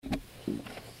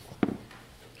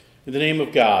In the name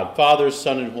of God, Father,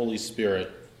 Son, and Holy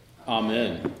Spirit.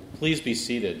 Amen. Please be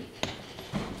seated.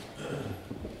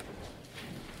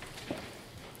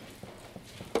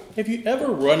 Have you ever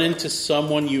run into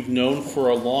someone you've known for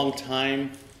a long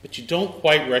time, but you don't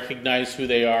quite recognize who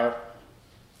they are?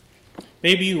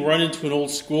 Maybe you run into an old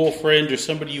school friend or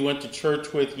somebody you went to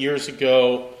church with years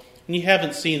ago, and you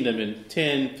haven't seen them in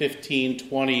 10, 15,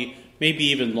 20, maybe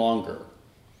even longer.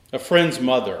 A friend's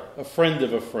mother, a friend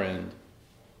of a friend.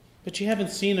 But you haven't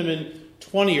seen them in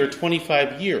 20 or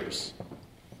 25 years.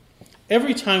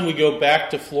 Every time we go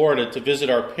back to Florida to visit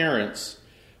our parents,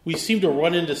 we seem to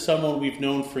run into someone we've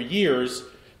known for years,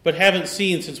 but haven't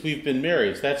seen since we've been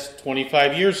married. That's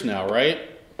 25 years now, right?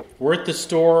 We're at the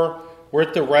store, we're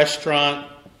at the restaurant.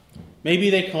 Maybe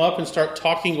they come up and start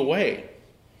talking away.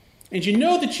 And you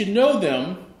know that you know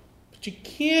them, but you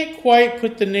can't quite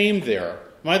put the name there.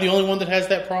 Am I the only one that has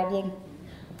that problem?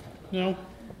 No?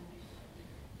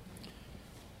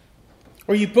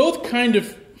 Or you both kind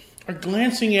of are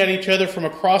glancing at each other from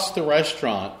across the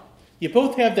restaurant. You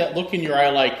both have that look in your eye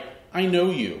like, I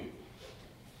know you.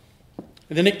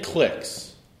 And then it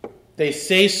clicks. They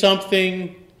say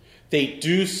something, they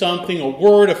do something, a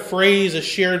word, a phrase, a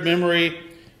shared memory,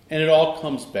 and it all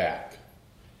comes back.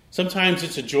 Sometimes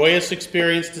it's a joyous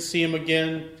experience to see them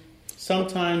again.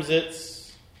 Sometimes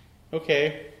it's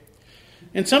okay.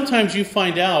 And sometimes you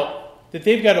find out that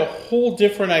they've got a whole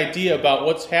different idea about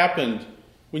what's happened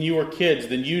when you were kids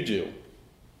than you do.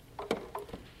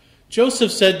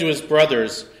 Joseph said to his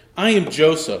brothers, I am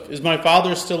Joseph. Is my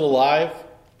father still alive?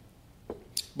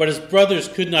 But his brothers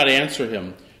could not answer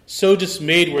him. So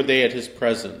dismayed were they at his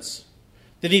presence.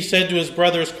 Then he said to his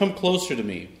brothers, come closer to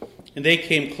me. And they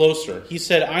came closer. He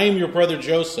said, I am your brother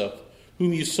Joseph,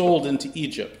 whom you sold into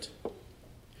Egypt.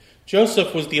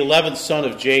 Joseph was the 11th son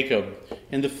of Jacob,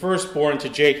 and the firstborn to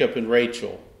Jacob and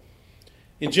Rachel.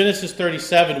 In Genesis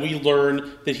 37, we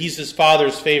learn that he's his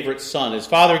father's favorite son. His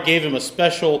father gave him a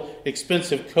special,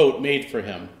 expensive coat made for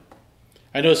him.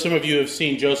 I know some of you have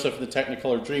seen Joseph in the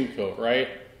Technicolor Dreamcoat, right?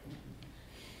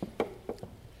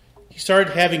 He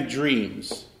started having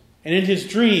dreams. And in his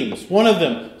dreams, one of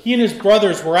them, he and his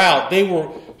brothers were out. They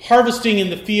were harvesting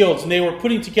in the fields, and they were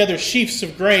putting together sheaves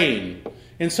of grain.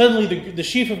 And suddenly the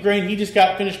sheaf of grain he just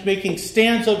got finished making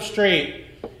stands up straight.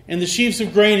 And the sheaves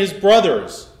of grain his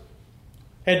brothers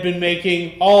had been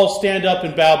making all stand up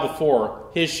and bow before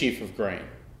his sheaf of grain.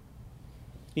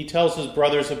 He tells his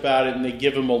brothers about it, and they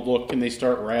give him a look, and they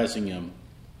start razzing him.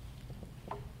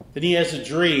 Then he has a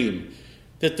dream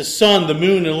that the sun, the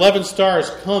moon, and 11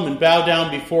 stars come and bow down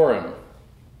before him.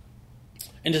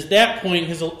 And at that point,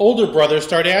 his older brothers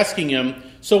start asking him,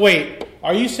 so wait,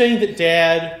 are you saying that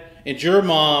Dad and your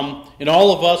mom and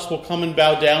all of us will come and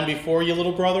bow down before you,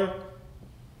 little brother?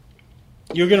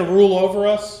 You're going to rule over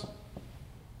us?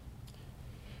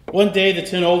 One day, the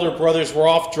 10 older brothers were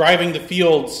off driving the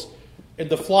fields, and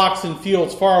the flocks and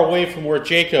fields far away from where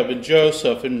Jacob and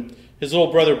Joseph and his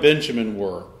little brother Benjamin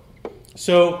were.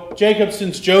 So Jacob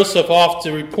sends Joseph off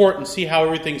to report and see how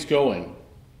everything's going.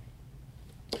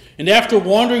 And after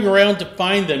wandering around to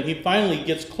find them, he finally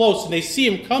gets close, and they see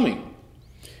him coming.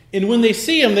 And when they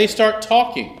see him, they start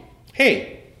talking.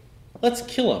 Hey, let's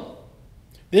kill him.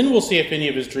 Then we'll see if any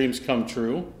of his dreams come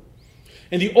true.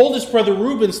 And the oldest brother,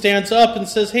 Reuben, stands up and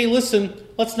says, hey, listen,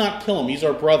 let's not kill him. He's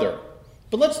our brother.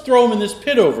 But let's throw him in this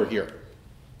pit over here.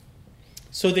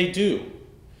 So they do.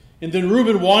 And then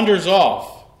Reuben wanders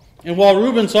off. And while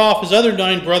Reuben's off, his other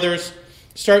 9 brothers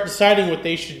start deciding what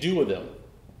they should do with him.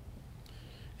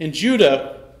 And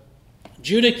Judah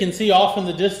can see off in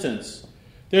the distance,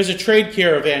 there's a trade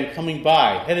caravan coming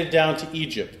by, headed down to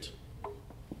Egypt.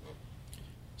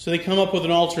 So they come up with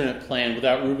an alternate plan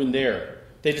without Reuben there.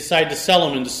 They decide to sell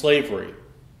him into slavery.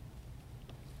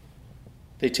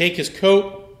 They take his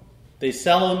coat, they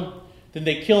sell him, then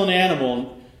they kill an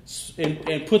animal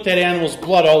and put that animal's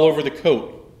blood all over the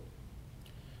coat.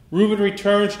 Reuben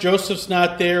returns, Joseph's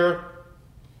not there.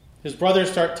 His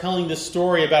brothers start telling this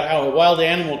story about how a wild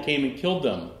animal came and killed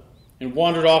them and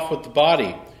wandered off with the body.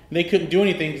 And they couldn't do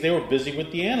anything because they were busy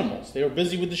with the animals. They were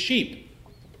busy with the sheep.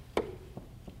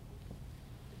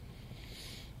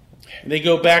 And they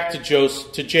go back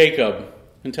to Jacob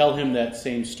and tell him that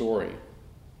same story.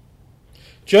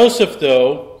 Joseph,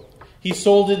 though, he's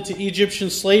sold into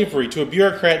Egyptian slavery to a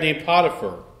bureaucrat named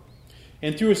Potiphar.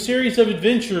 And through a series of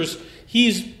adventures,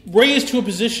 he's raised to a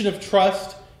position of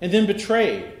trust and then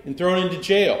betrayed and thrown into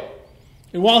jail.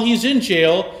 And while he's in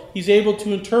jail, he's able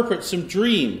to interpret some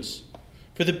dreams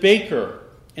for the baker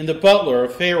and the butler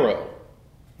of Pharaoh.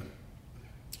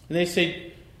 And they say,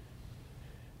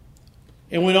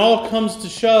 And when push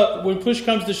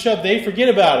comes to shove, they forget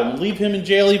about him and leave him in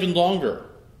jail even longer.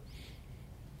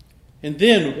 And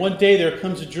then one day there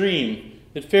comes a dream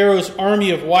that Pharaoh's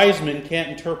army of wise men can't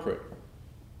interpret.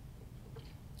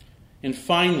 And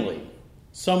finally,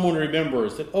 someone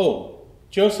remembers that,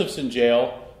 Joseph's in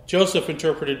jail. Joseph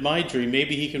interpreted my dream.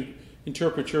 Maybe he can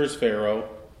interpret yours, Pharaoh.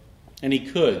 And he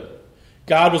could.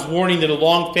 God was warning that a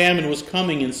long famine was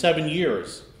coming in 7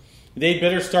 years. They'd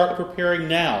better start preparing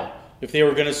now if they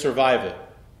were going to survive it.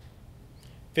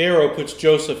 Pharaoh puts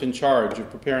Joseph in charge of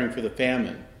preparing for the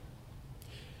famine.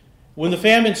 When the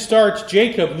famine starts,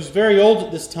 Jacob, who's very old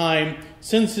at this time,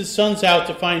 sends his sons out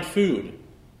to find food.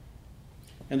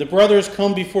 And the brothers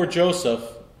come before Joseph,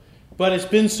 but it's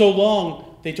been so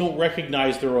long they don't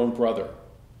recognize their own brother.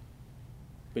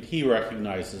 But he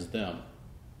recognizes them.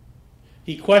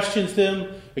 He questions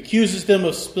them, accuses them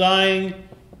of spying,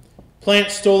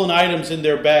 plants stolen items in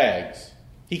their bags.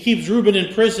 He keeps Reuben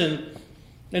in prison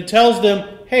and tells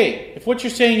them, hey, if what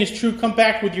you're saying is true, come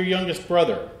back with your youngest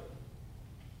brother.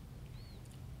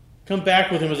 Come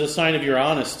back with him as a sign of your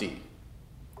honesty.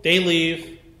 They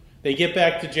leave. They get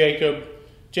back to Jacob.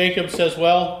 Jacob says,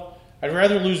 well, I'd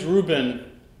rather lose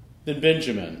Reuben than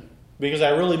Benjamin because I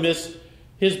really miss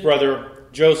his brother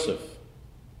Joseph.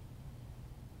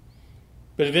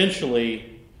 But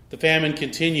eventually, the famine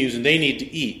continues and they need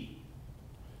to eat.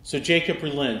 So Jacob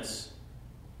relents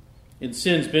and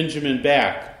sends Benjamin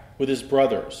back with his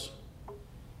brothers.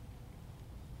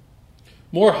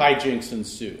 More hijinks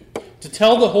ensue. To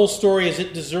tell the whole story as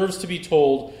it deserves to be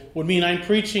told would mean I'm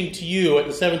preaching to you at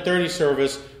the 7:30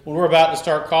 service when we're about to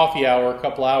start coffee hour a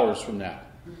couple hours from now.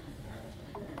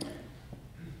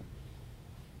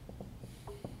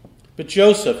 But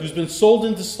Joseph, who's been sold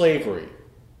into slavery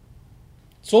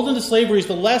is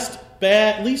the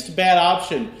least bad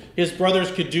option his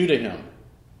brothers could do to him.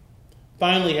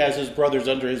 Finally has his brothers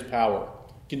under his power,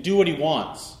 can do what he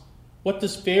wants. What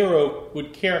does Pharaoh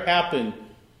would care happen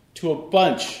to a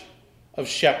bunch of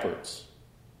shepherds?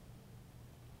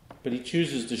 But he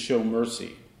chooses to show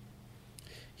mercy.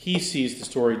 He sees the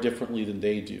story differently than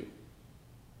they do.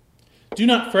 Do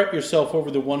not fret yourself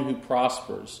over the one who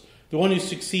prospers, the one who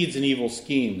succeeds in evil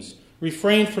schemes.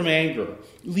 Refrain from anger.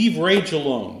 Leave rage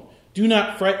alone. Do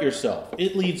not fret yourself.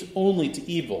 It leads only to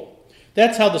evil.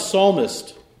 That's how the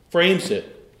psalmist frames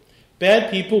it. Bad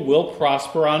people will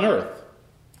prosper on earth.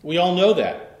 We all know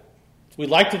that. We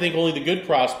like to think only the good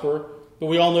prosper, but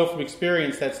we all know from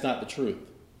experience that's not the truth.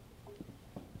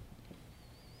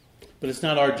 But it's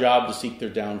not our job to seek their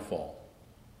downfall,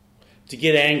 to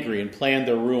get angry and plan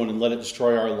their ruin and let it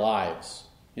destroy our lives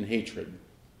in hatred.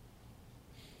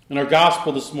 In our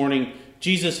gospel this morning,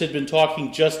 Jesus had been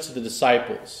talking just to the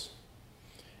disciples.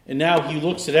 And now he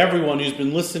looks at everyone who's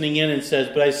been listening in and says,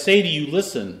 but I say to you,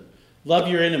 listen, love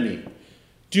your enemy.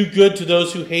 Do good to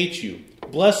those who hate you.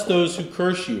 Bless those who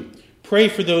curse you. Pray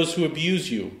for those who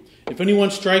abuse you. If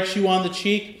anyone strikes you on the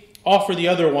cheek, offer the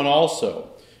other one also.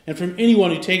 And from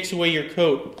anyone who takes away your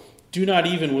coat, do not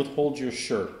even withhold your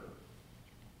shirt.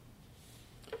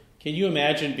 Can you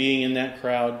imagine being in that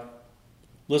crowd,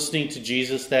 listening to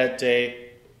Jesus that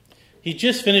day? He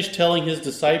just finished telling his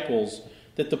disciples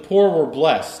that the poor were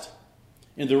blessed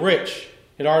and the rich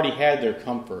had already had their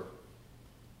comfort.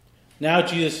 Now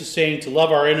Jesus is saying to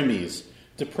love our enemies,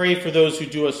 to pray for those who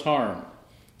do us harm,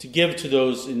 to give to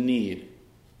those in need.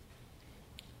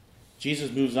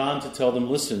 Jesus moves on to tell them,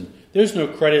 listen, there's no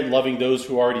credit in loving those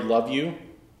who already love you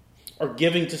or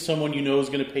giving to someone you know is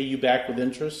going to pay you back with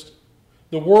interest.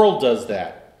 The world does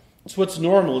that. It's what's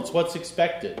normal. It's what's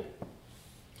expected.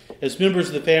 As members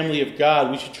of the family of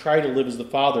God, we should try to live as the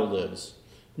Father lives,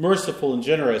 merciful and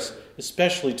generous,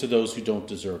 especially to those who don't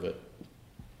deserve it,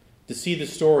 to see the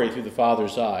story through the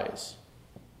Father's eyes.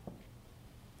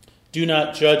 Do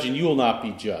not judge, and you will not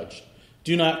be judged.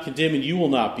 Do not condemn, and you will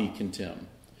not be condemned.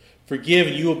 Forgive,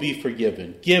 and you will be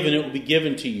forgiven. Give, and it will be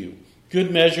given to you.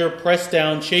 Good measure, pressed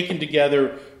down, shaken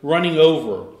together, running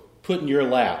over, put in your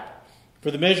lap.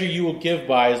 For the measure you will give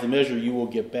by is the measure you will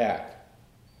get back.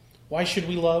 Why should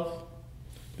we love?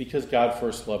 Because God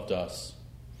first loved us.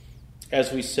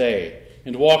 As we say,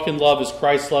 and walk in love as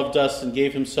Christ loved us and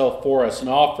gave himself for us, an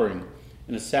offering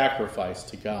and a sacrifice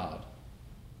to God.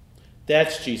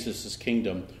 That's Jesus'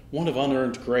 kingdom, one of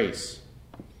unearned grace.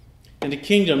 And a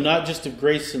kingdom not just of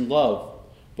grace and love,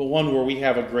 but one where we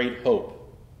have a great hope.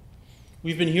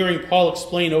 We've been hearing Paul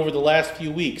explain over the last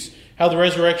few weeks how the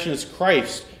resurrection as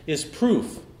Christ is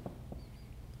proof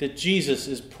that Jesus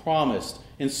is promised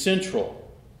and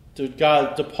central to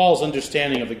Paul's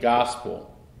understanding of the gospel.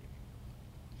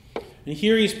 And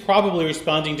here he's probably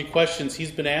responding to questions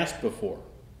he's been asked before.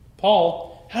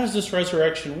 Paul, how does this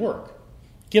resurrection work?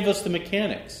 Give us the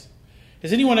mechanics.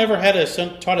 Has anyone ever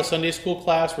taught a Sunday school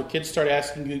class where kids start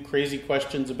asking you crazy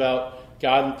questions about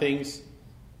God and things?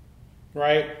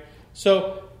 Right?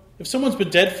 So, if someone's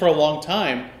been dead for a long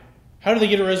time, how do they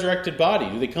get a resurrected body?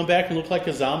 Do they come back and look like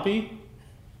a zombie?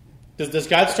 Does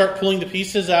God start pulling the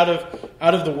pieces out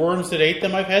of the worms that ate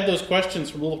them? I've had those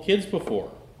questions from little kids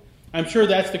before. I'm sure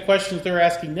that's the questions they're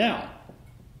asking now.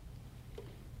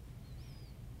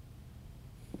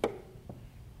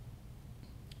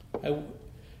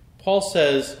 Paul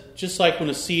says, just like when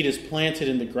a seed is planted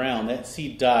in the ground, that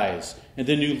seed dies, and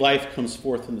then new life comes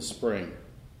forth in the spring.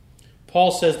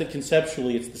 Paul says that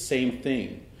conceptually it's the same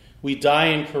thing. We die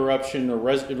in corruption or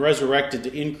resurrected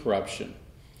to incorruption.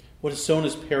 What is sown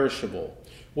is perishable.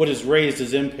 What is raised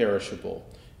is imperishable.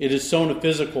 It is sown a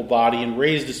physical body and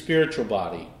raised a spiritual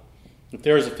body. If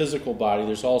there is a physical body,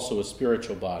 there's also a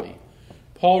spiritual body.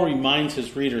 Paul reminds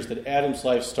his readers that Adam's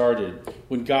life started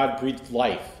when God breathed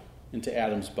life into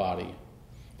Adam's body.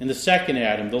 And the second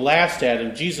Adam, the last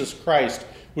Adam, Jesus Christ,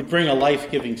 would bring a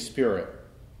life-giving spirit.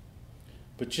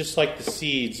 But just like the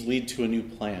seeds lead to a new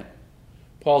plant,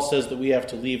 Paul says that we have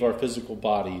to leave our physical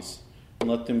bodies and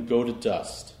let them go to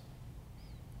dust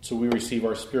so we receive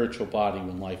our spiritual body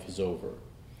when life is over.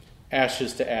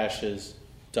 Ashes to ashes,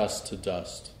 dust to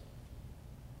dust.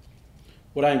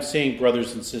 What I am saying,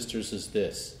 brothers and sisters, is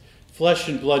this. Flesh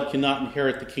and blood cannot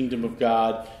inherit the kingdom of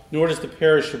God, nor does the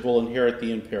perishable inherit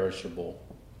the imperishable.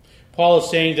 Paul is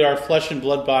saying that our flesh and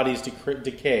blood bodies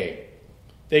decay.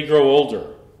 They grow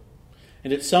older.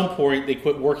 And at some point, they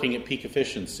quit working at peak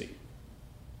efficiency.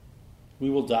 We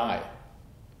will die.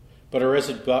 But our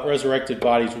resurrected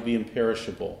bodies will be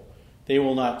imperishable. They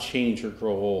will not change or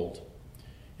grow old.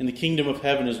 And the kingdom of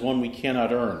heaven is one we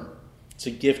cannot earn. It's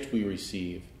a gift we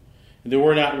receive. And that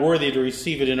we're not worthy to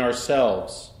receive it in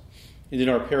ourselves and in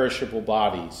our perishable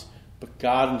bodies. But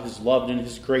God in his love and in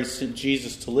his grace sent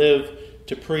Jesus to live,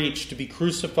 to preach, to be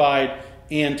crucified,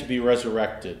 and to be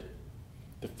resurrected.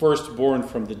 The firstborn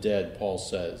from the dead, Paul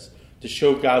says, to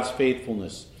show God's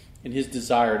faithfulness and his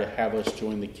desire to have us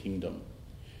join the kingdom.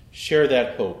 Share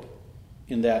that hope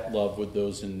and that love with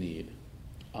those in need.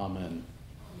 Amen.